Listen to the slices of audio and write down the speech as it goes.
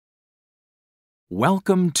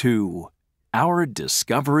Welcome to Our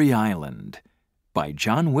Discovery Island by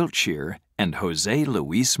John Wiltshire and Jose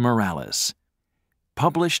Luis Morales.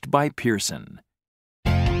 Published by Pearson.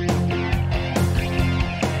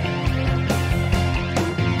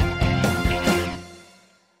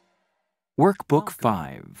 Workbook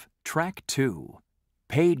 5, Track 2,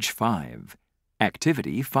 Page 5,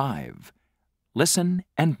 Activity 5. Listen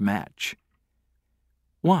and match.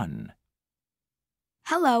 1.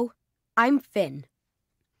 Hello, I'm Finn.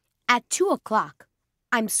 At 2 o'clock,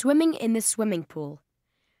 I'm swimming in the swimming pool.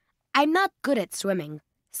 I'm not good at swimming,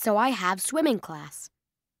 so I have swimming class.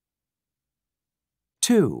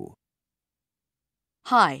 2.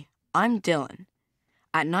 Hi, I'm Dylan.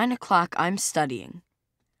 At 9 o'clock, I'm studying.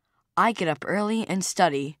 I get up early and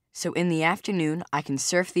study, so in the afternoon I can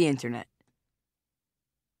surf the internet.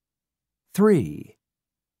 3.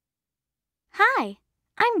 Hi,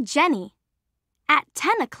 I'm Jenny. At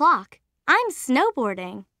 10 o'clock, I'm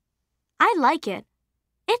snowboarding. I like it.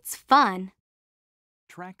 It's fun.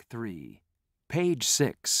 Track 3, Page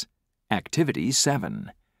 6, Activity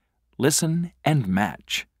 7. Listen and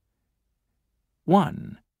match.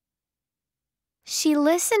 1. She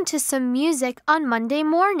listened to some music on Monday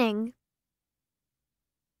morning.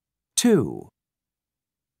 2.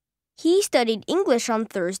 He studied English on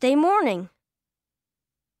Thursday morning.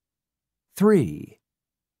 3.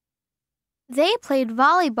 They played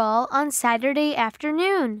volleyball on Saturday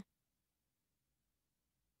afternoon.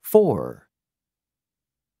 4.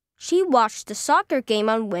 She watched the soccer game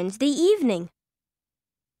on Wednesday evening.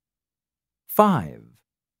 5.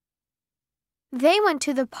 They went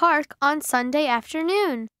to the park on Sunday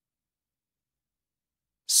afternoon.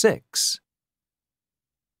 6.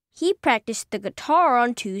 He practiced the guitar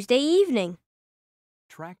on Tuesday evening.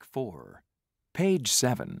 Track 4, Page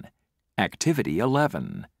 7, Activity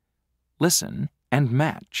 11. Listen and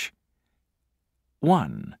match.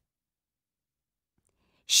 1.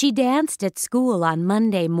 She danced at school on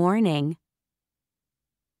Monday morning.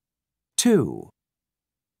 2.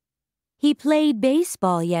 He played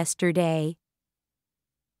baseball yesterday.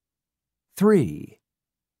 3.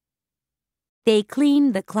 They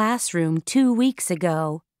cleaned the classroom 2 weeks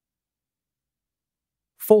ago.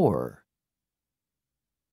 4.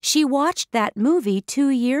 She watched that movie 2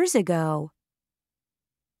 years ago.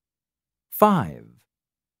 5.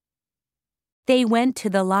 They went to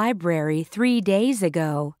the library 3 days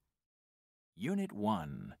ago. Unit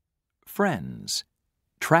 1, Friends.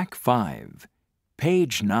 Track 5,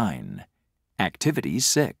 Page 9, Activity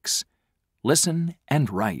 6. Listen and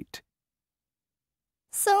write.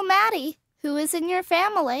 So, Maddie, who is in your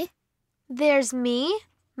family? There's me,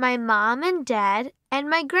 my mom and dad, and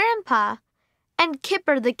my grandpa. And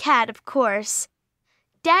Kipper the cat, of course.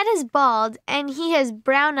 Dad is bald and he has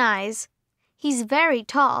brown eyes. He's very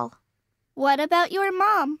tall. What about your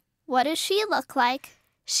mom? What does she look like?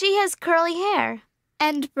 She has curly hair.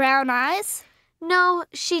 And brown eyes? No,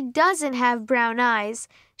 she doesn't have brown eyes.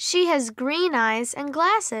 She has green eyes and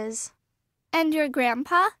glasses. And your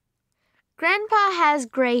grandpa? Grandpa has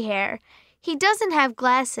gray hair. He doesn't have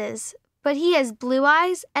glasses, but he has blue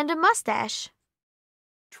eyes and a mustache.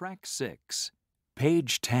 Track 6,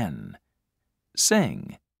 Page 10.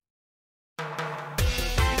 Sing.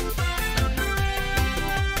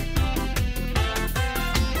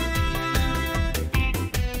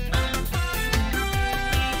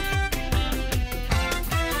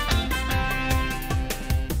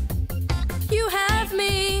 You have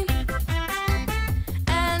me,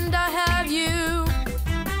 and I have you.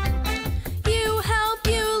 You help,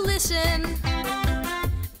 you listen,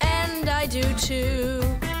 and I do too.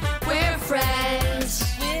 We're friends.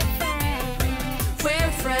 We're friends.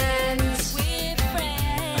 We're friends. We're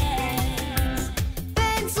friends.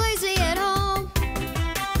 Ben's lazy at home.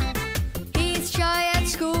 He's shy at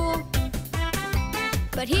school,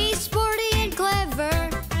 but he's sporty and clever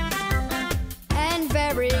and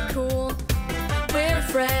very cool. We're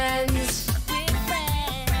friends. We're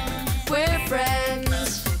friends. We're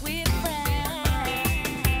friends. We're friends.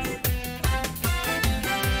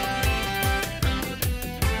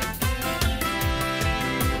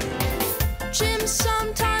 Jim's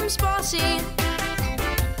sometimes bossy,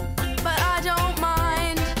 but I don't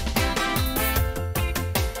mind.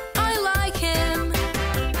 I like him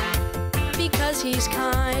because he's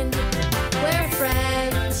kind. We're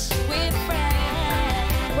friends. We're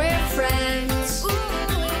friends. We're friends.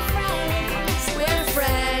 We're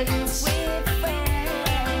friends. We're friends.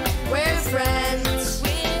 We're friends.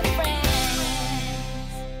 We're friends.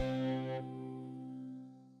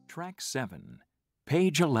 Track 7,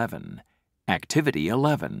 Page 11, Activity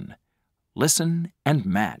 11. Listen and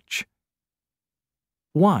match.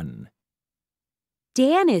 1.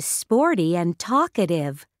 Dan is sporty and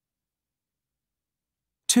talkative.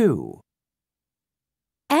 2,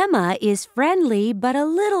 Emma is friendly but a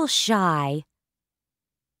little shy.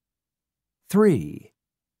 3,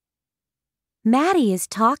 Maddie is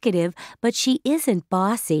talkative, but she isn't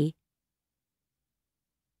bossy.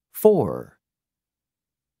 4,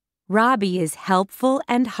 Robbie is helpful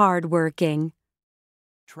and hardworking.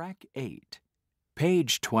 Track 8,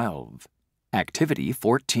 page 12, activity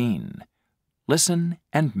 14. Listen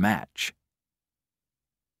and match.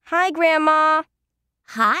 Hi, Grandma.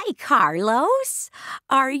 Hi, Carlos.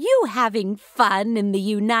 Are you having fun in the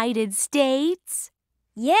United States?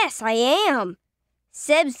 Yes, I am.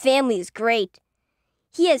 Seb's family is great.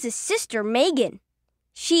 He has a sister, Megan.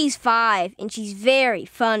 She's 5, and she's very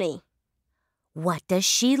funny. What does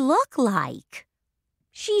she look like?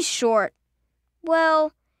 She's short.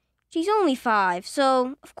 Well, she's only 5,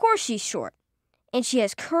 so of course she's short. And she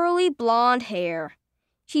has curly blonde hair.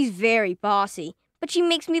 She's very bossy, but she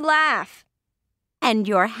makes me laugh. And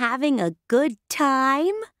you're having a good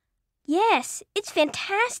time? Yes, it's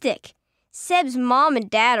fantastic. Seb's mom and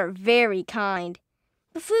dad are very kind.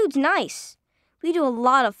 The food's nice. We do a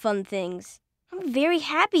lot of fun things. I'm very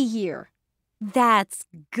happy here. That's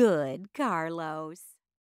good, Carlos.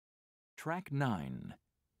 Track 9,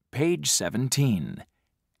 page 17,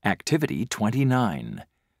 activity 29.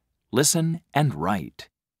 Listen and write.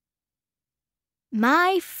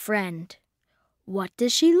 My friend. What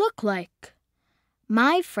does she look like?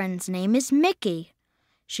 My friend's name is Mickey.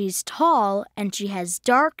 She's tall and she has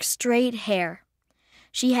dark, straight hair.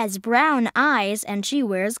 She has brown eyes and she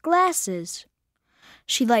wears glasses.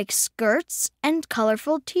 She likes skirts and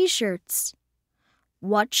colorful t-shirts.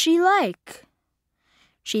 What's she like?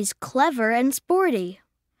 She's clever and sporty.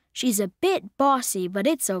 She's a bit bossy, but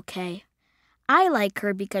it's okay. I like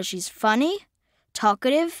her because she's funny,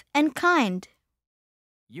 talkative, and kind.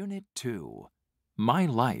 Unit 2, My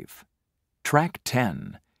Life. Track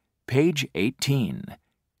 10, page 18,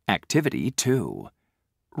 activity 2.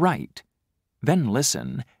 Write, then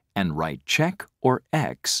listen and write check or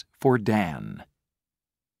X for Dan.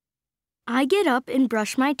 I get up and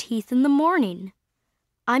brush my teeth in the morning.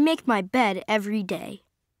 I make my bed every day.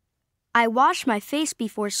 I wash my face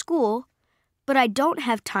before school, but I don't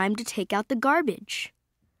have time to take out the garbage.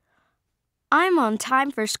 I'm on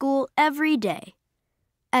time for school every day.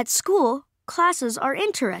 At school, classes are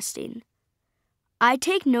interesting. I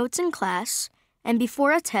take notes in class, and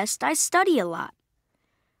before a test, I study a lot.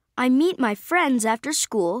 I meet my friends after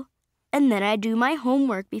school, and then I do my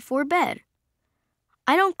homework before bed.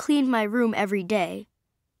 I don't clean my room every day.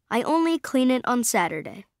 I only clean it on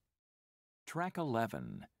Saturday. Track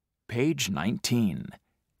 11, page 19,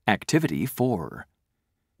 activity 4.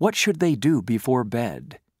 What should they do before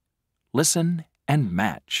bed? Listen and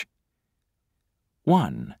match.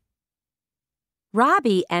 1,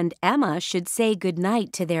 Robbie and Emma should say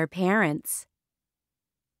goodnight to their parents.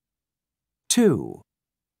 2,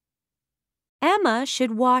 Emma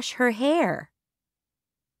should wash her hair.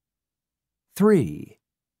 3,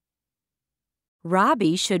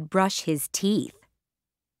 Robbie should brush his teeth.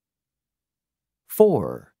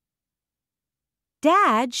 4,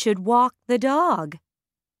 Dad should walk the dog.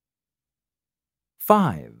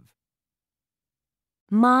 5.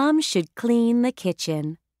 Mom should clean the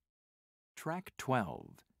kitchen. Track 12,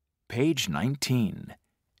 page 19,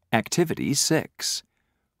 activity 6.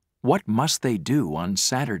 What must they do on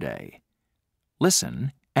Saturday?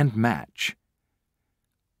 Listen and match.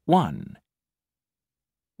 1,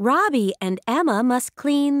 Robbie and Emma must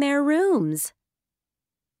clean their rooms.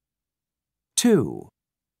 2,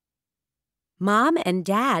 Mom and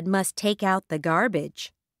Dad must take out the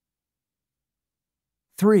garbage.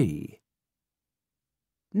 3,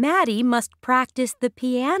 Maddie must practice the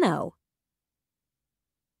piano.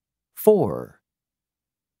 4.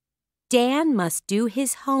 Dan must do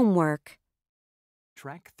his homework.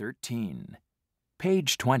 Track 13,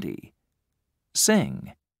 page 20.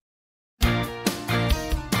 Sing.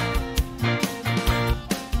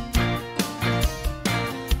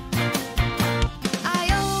 I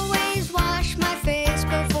always wash my face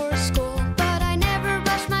before school, but I never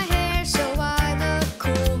brush my hair so I look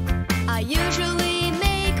cool. I usually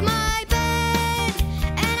make my bed,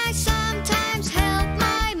 and I sometimes help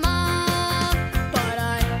my mom, but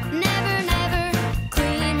I never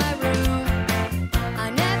clean my room. I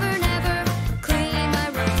never clean my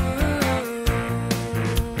room.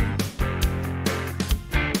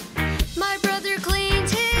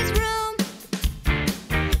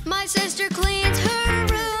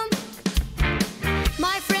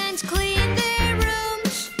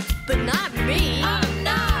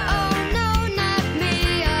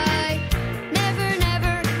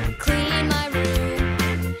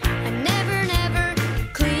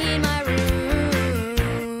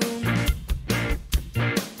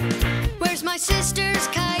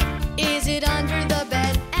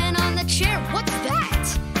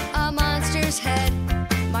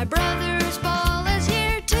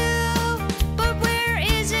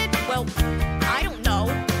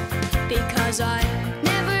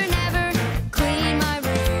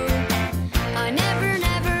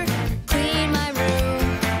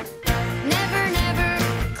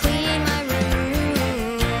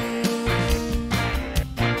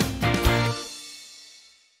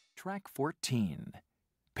 14,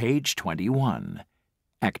 page 21,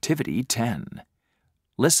 activity 10.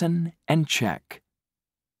 Listen and check.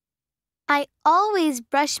 I always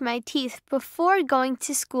brush my teeth before going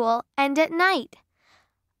to school and at night.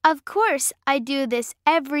 Of course, I do this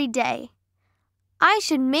every day. I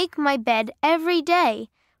should make my bed every day,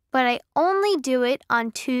 but I only do it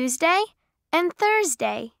on Tuesday and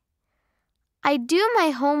Thursday. I do my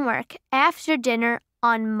homework after dinner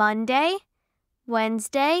on Monday,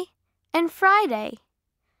 Wednesday, and Friday.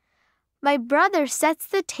 My brother sets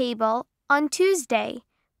the table on Tuesday,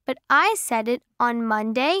 but I set it on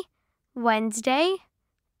Monday, Wednesday,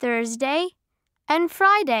 Thursday, and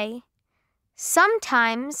Friday.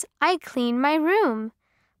 Sometimes I clean my room,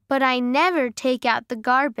 but I never take out the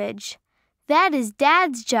garbage. That is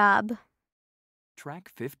Dad's job.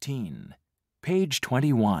 Track 15, page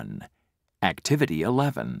 21, activity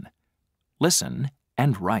 11. Listen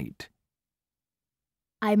and write.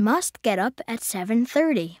 I must get up at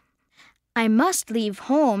 7:30. I must leave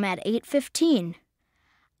home at 8:15.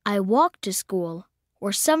 I walk to school,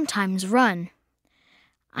 or sometimes run.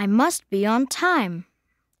 I must be on time.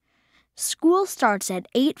 School starts at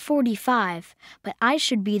 8:45, but I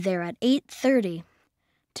should be there at 8:30.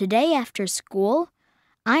 Today after school,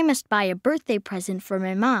 I must buy a birthday present for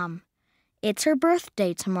my mom. It's her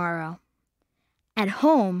birthday tomorrow. At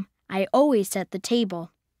home, I always set the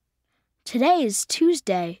table. Today is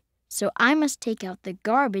Tuesday, so I must take out the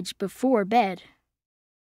garbage before bed.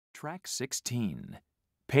 Track 16,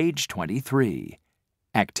 page 23,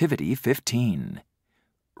 activity 15.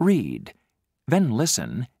 Read, then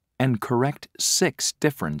listen and correct 6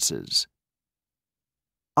 differences.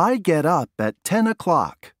 I get up at 10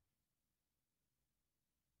 o'clock.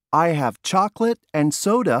 I have chocolate and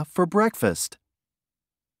soda for breakfast.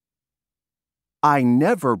 I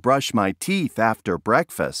never brush my teeth after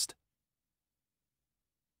breakfast.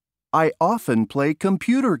 I often play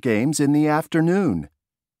computer games in the afternoon.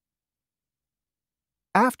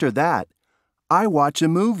 After that, I watch a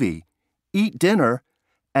movie, eat dinner,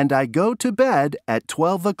 and I go to bed at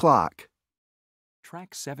 12 o'clock.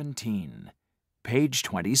 Track 17, page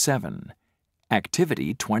 27,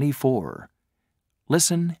 activity 24.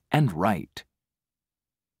 Listen and write.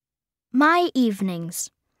 My evenings.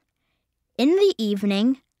 In the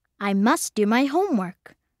evening, I must do my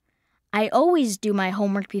homework. I always do my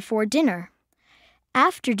homework before dinner.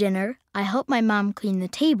 After dinner, I help my mom clean the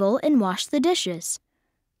table and wash the dishes.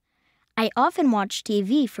 I often watch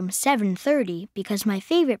TV from 7:30 because my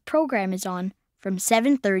favorite program is on from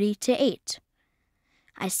 7:30 to 8.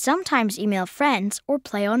 I sometimes email friends or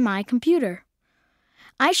play on my computer.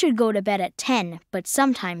 I should go to bed at 10, but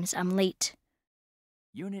sometimes I'm late.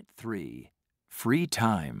 Unit 3, free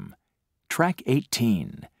time. Track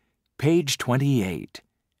 18, page 28,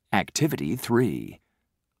 activity 3.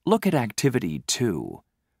 Look at activity 2.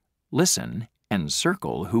 Listen and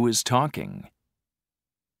circle who is talking.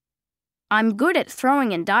 I'm good at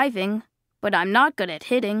throwing and diving, but I'm not good at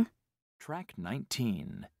hitting. Track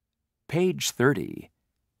 19, page 30.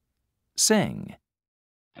 Sing.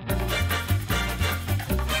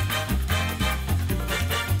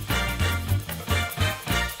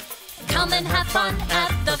 Come and have fun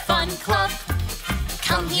at the Fun Club.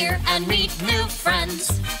 Come here and meet new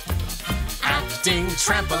friends. Acting,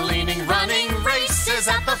 trampolining, running races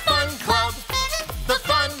at the Fun Club. The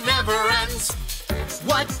fun never ends.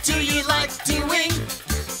 What do you like doing?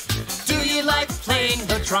 Do you like playing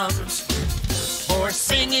the drums? Or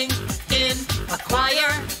singing in a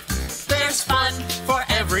choir? There's fun for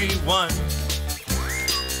everyone.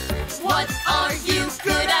 What are you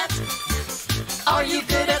good at? Are you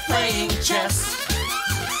good at playing chess?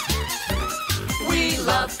 We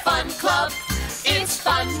love Fun Club. It's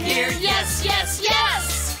fun here, yes, yes,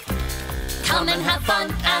 yes! Come and have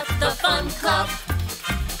fun at the Fun Club.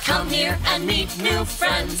 Come here and meet new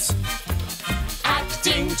friends.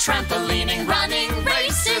 Acting, trampolining, running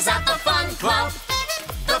races at the Fun Club.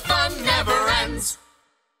 The fun never ends.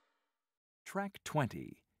 Track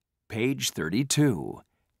 20, page 32,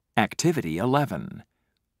 activity 11.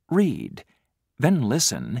 Read, then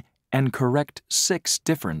listen and correct 6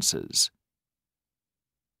 differences.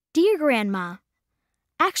 Dear Grandma,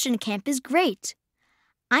 Action Camp is great.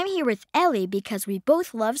 I'm here with Ellie because we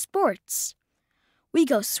both love sports. We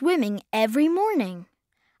go swimming every morning.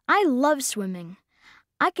 I love swimming.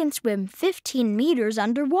 I can swim 15 meters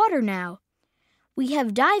underwater now. We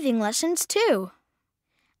have diving lessons too.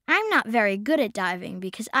 I'm not very good at diving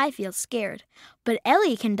because I feel scared, but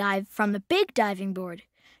Ellie can dive from the big diving board.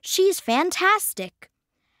 She's fantastic.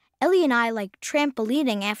 Ellie and I like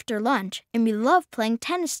trampolining after lunch, and we love playing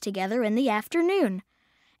tennis together in the afternoon.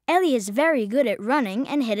 Ellie is very good at running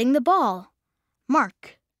and hitting the ball.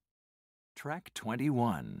 Mark. Track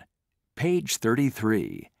 21, page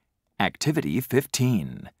 33, activity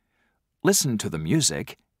 15. Listen to the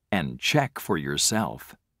music and check for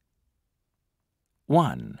yourself.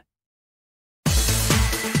 1.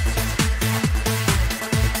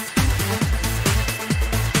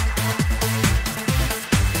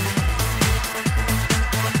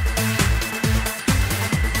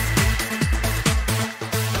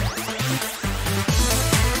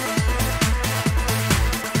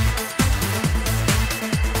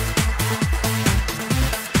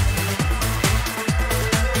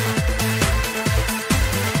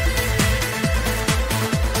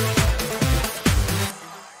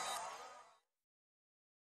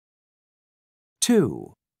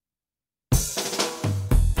 2.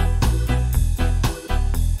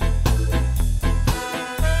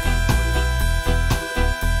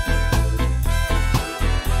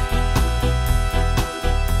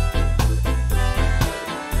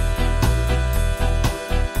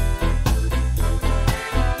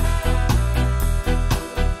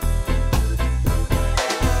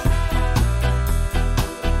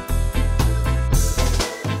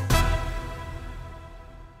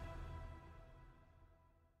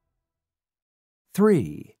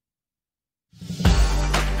 3.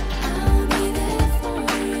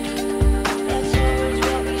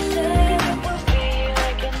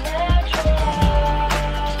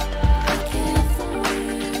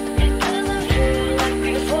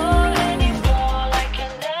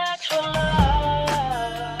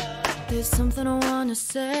 'There's something I wanna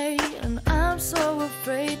say, and I'm so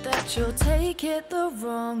afraid that you'll take it the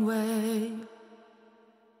wrong way.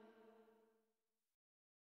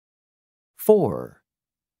 4.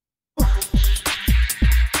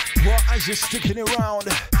 Well, as you're sticking around,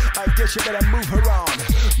 I guess you better move around.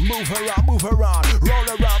 Move around, move around. Roll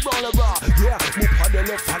around, roll around. Yeah, move on the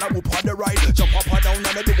left and I move on the right. Jump up and down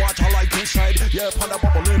under the water like inside. Yeah, upon the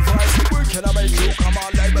bubbling vibe. Where can I make you? Come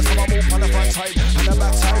on, like, but I'ma move on the front side. And the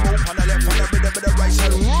back side, move on the left and the right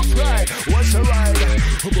side. Whoop, right. What's the ride?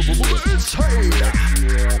 Inside.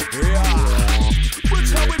 Yeah.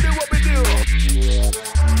 What's how we do what we do?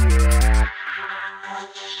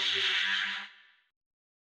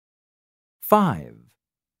 5.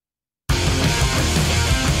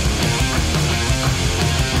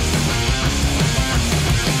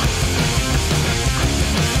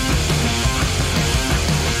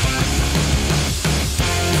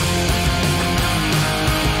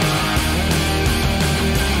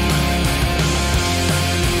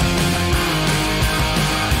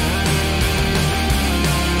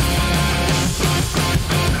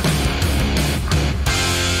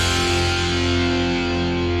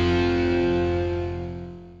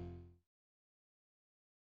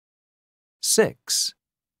 6.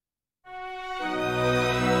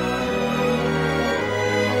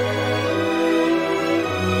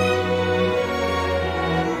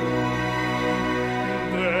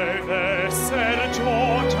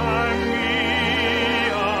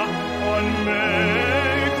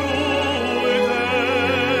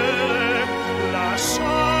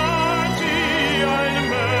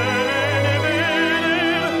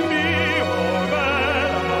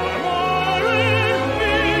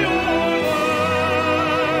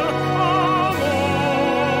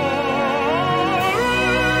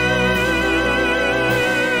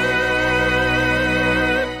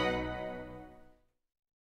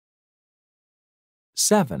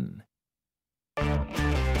 7.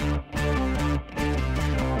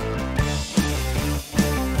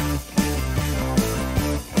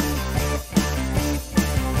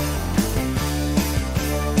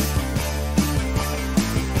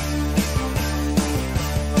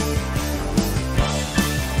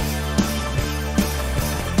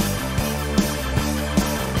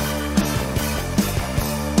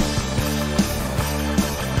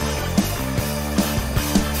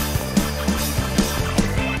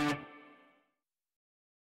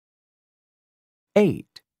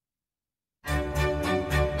 8.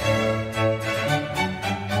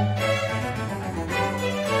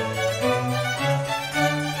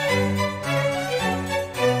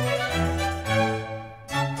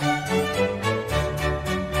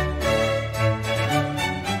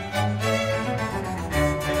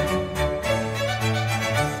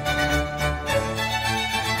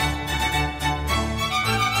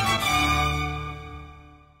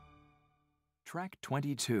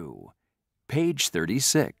 22, page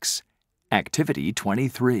 36, activity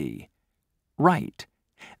 23. Write,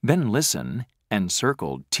 then listen and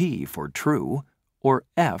circle T for true or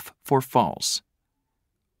F for false.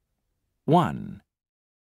 1.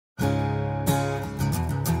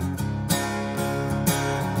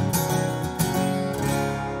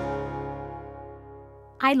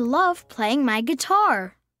 I love playing my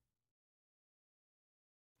guitar.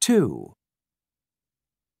 2,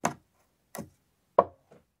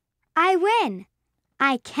 I win.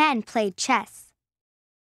 I can play chess.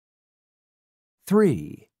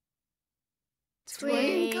 3,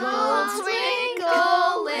 Twinkle,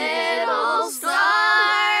 twinkle, little star,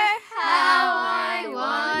 how I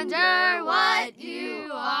wonder what you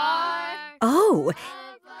are. Oh,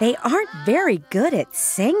 they aren't very good at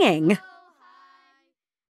singing.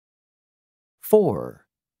 4,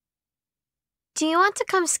 Do you want to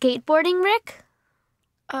come skateboarding, Rick?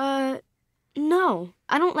 No,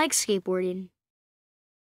 I don't like skateboarding.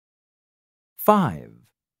 5,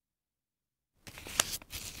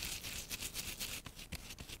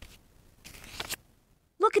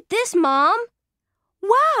 Look at this, Mom.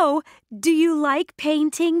 Wow, do you like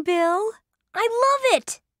painting, Bill? I love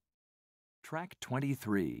it. Track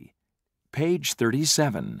 23, page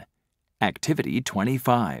 37, activity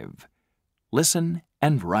 25. Listen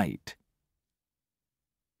and write.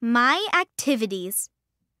 My activities.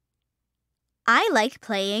 I like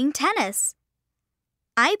playing tennis.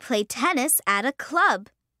 I play tennis at a club.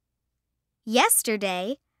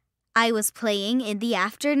 Yesterday, I was playing in the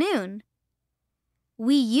afternoon.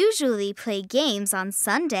 We usually play games on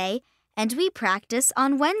Sunday and we practice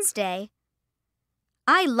on Wednesday.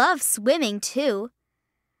 I love swimming too.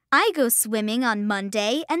 I go swimming on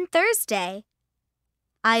Monday and Thursday.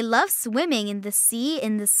 I love swimming in the sea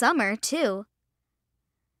in the summer too.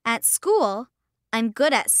 At school, I'm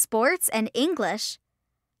good at sports and English.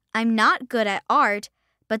 I'm not good at art,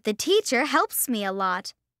 but the teacher helps me a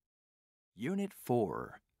lot. Unit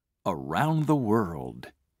 4, Around the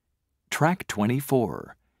World. Track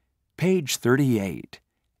 24, page 38,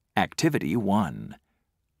 activity 1.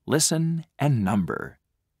 Listen and number.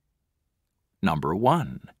 Number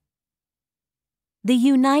 1. The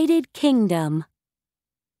United Kingdom.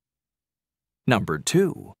 Number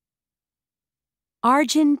 2.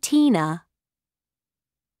 Argentina.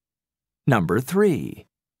 Number 3.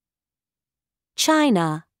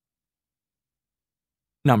 China.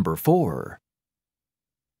 Number 4.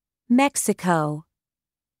 Mexico.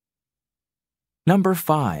 Number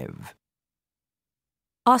 5.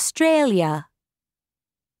 Australia.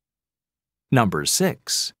 Number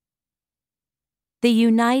 6. The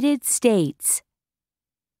United States.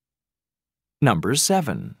 Number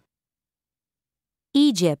 7.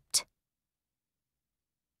 Egypt.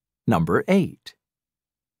 Number 8.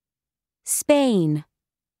 Spain.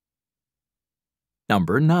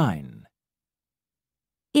 Number 9.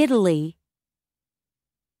 Italy.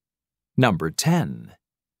 Number 10.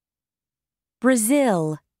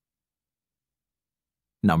 Brazil.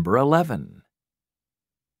 Number 11.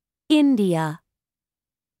 India.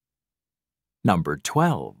 Number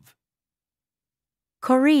 12.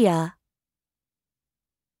 Korea.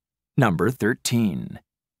 Number 13.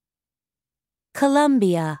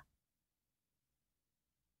 Colombia.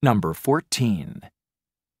 Number 14.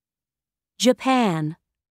 Japan.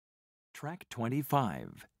 Track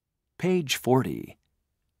 25, page 40.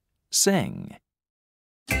 Sing.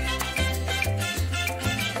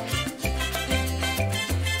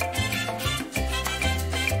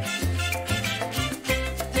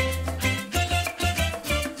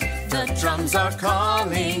 The drums are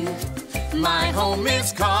calling, my home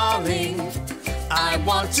is calling. I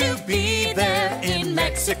want to be there in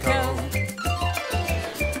Mexico.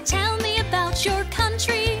 Tell me about your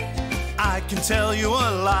country. I can tell you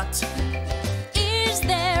a lot. Is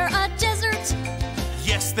there a desert?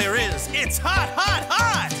 Yes, there is. It's hot, hot,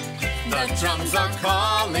 hot! The drums are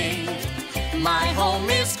calling, my home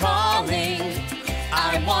is calling.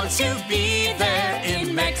 I want to be there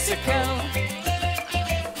in Mexico.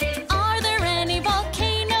 Are there any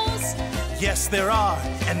volcanoes? Yes, there are,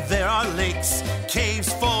 and there are lakes,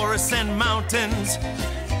 caves, forests, and mountains.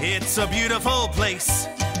 It's a beautiful place.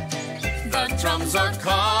 The drums are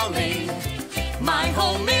calling, my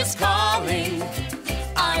home is calling.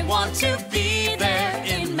 I want to be there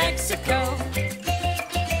in Mexico.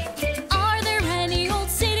 Are there any old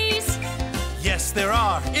cities? Yes, there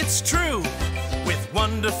are, it's true, with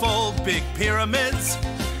wonderful big pyramids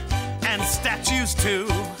and statues too.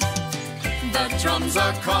 The drums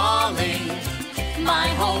are calling, my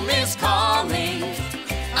home is calling.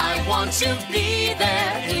 I want to be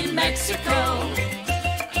there in Mexico.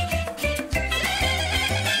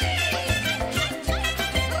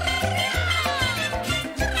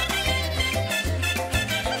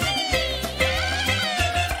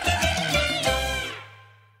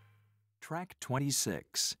 Track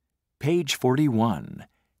 26, page 41,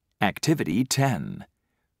 activity 10.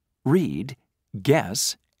 Read,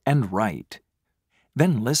 guess, and write.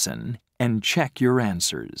 Then listen and check your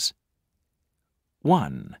answers.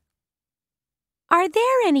 1, Are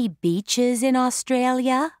there any beaches in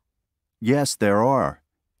Australia? Yes, there are.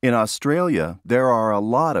 In Australia, there are a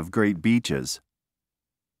lot of great beaches.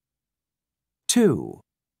 2,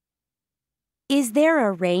 Is there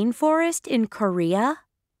a rainforest in Korea?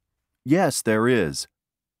 Yes, there is.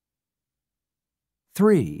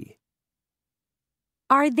 3,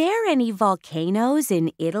 Are there any volcanoes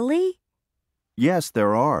in Italy? Yes,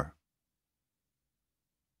 there are.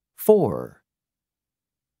 4,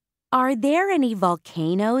 Are there any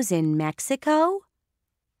volcanoes in Mexico?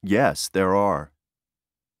 Yes, there are.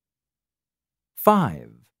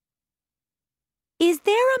 5, Is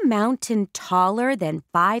there a mountain taller than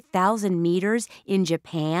 5,000 meters in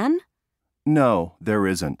Japan? No, there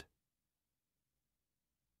isn't.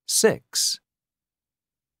 6,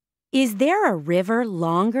 Is there a river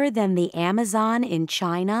longer than the Amazon in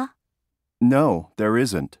China? No, there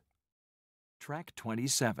isn't. Track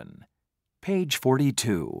 27, page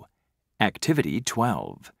 42, Activity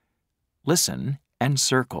 12. Listen and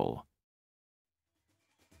circle.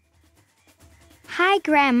 Hi,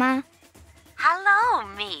 Grandma. Hello,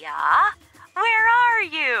 Mia. Where are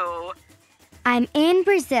you? I'm in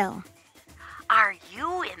Brazil. Are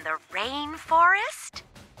you in the rainforest?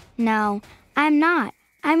 No, I'm not.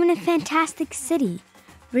 I'm in a fantastic city,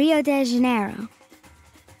 Rio de Janeiro.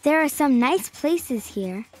 There are some nice places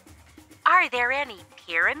here. Are there any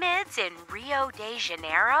pyramids in Rio de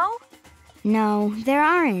Janeiro? No, there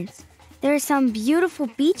aren't. There are some beautiful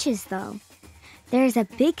beaches, though. There's a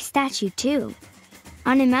big statue, too,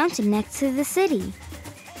 on a mountain next to the city.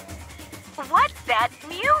 What's that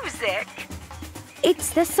music?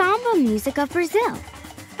 It's the samba music of Brazil.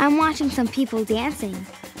 I'm watching some people dancing.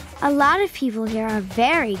 A lot of people here are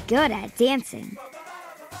very good at dancing.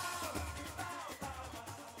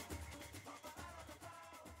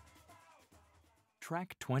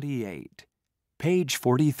 Track 28, page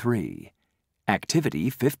 43, Activity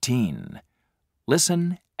 15.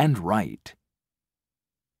 Listen and write.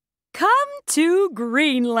 Come to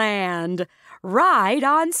Greenland. Ride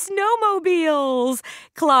on snowmobiles.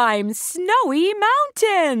 Climb snowy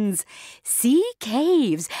mountains. See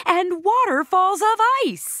caves and waterfalls of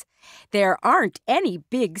ice. There aren't any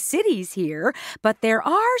big cities here, but there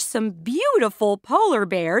are some beautiful polar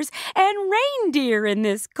bears and reindeer in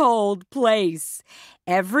this cold place.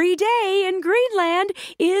 Every day in Greenland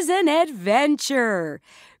is an adventure.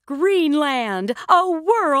 Greenland, a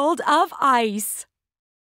world of ice.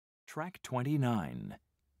 Track 29,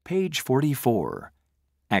 page 44,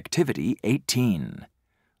 Activity 18.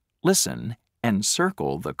 Listen and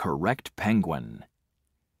circle the correct penguin.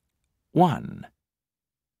 1,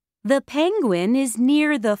 The penguin is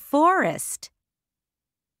near the forest.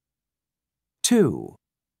 2,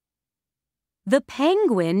 The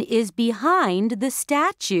penguin is behind the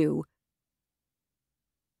statue.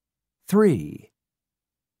 3,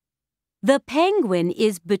 The penguin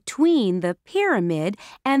is between the pyramid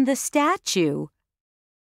and the statue.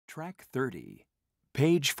 Track 30,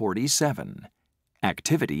 page 47,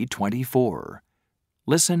 Activity 24.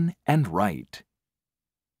 Listen and write.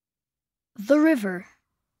 The river.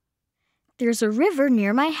 There's a river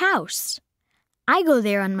near my house. I go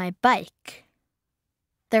there on my bike.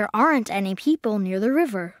 There aren't any people near the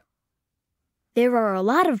river. There are a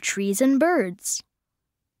lot of trees and birds.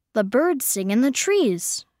 The birds sing in the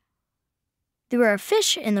trees. There are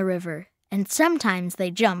fish in the river, and sometimes they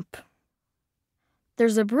jump.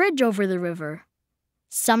 There's a bridge over the river.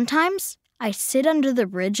 Sometimes I sit under the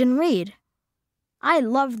bridge and read. I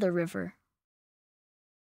love the river.